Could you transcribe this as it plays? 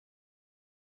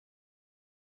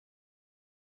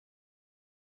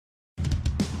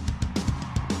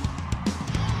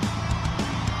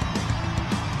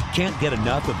Can't get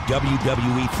enough of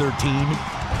WWE 13?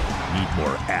 Need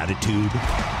more attitude?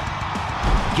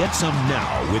 Get some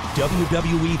now with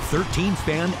WWE 13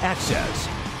 Fan Axxess,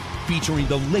 featuring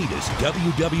the latest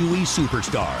WWE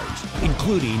superstars,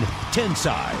 including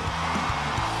Tensai,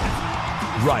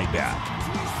 Ryback,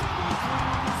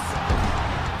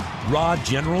 Raw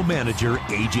General Manager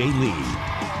AJ Lee,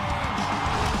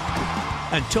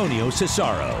 Antonio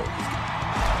Cesaro,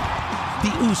 The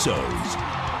Usos,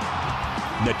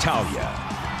 Natalya,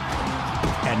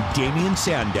 and Damian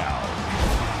Sandow.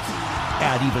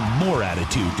 Add even more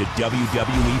attitude to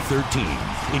WWE 13,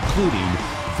 including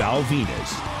Val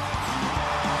Venus,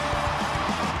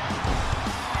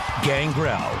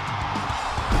 Gangrel,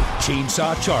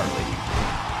 Chainsaw Charlie,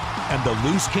 and the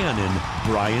loose cannon,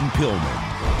 Brian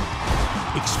Pillman.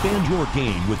 Expand your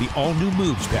game with the all-new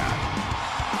Moves Pack.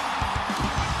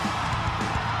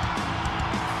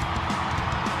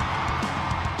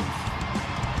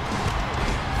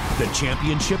 The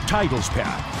Championship Titles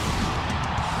Pack.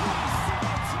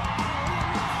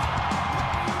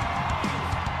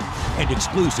 And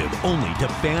exclusive only to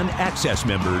Fan Axxess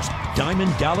members,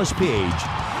 Diamond Dallas Page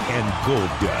and Gold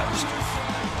Dust.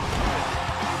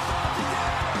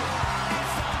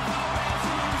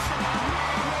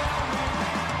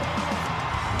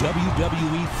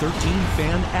 WWE 13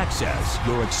 Fan Axxess,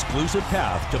 your exclusive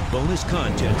path to bonus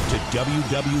content to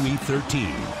WWE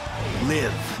 13.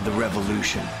 Live the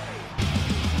revolution.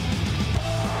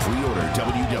 Pre-order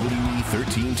WWE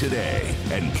 13 today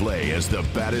and play as the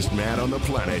baddest man on the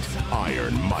planet,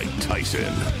 Iron Mike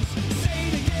Tyson.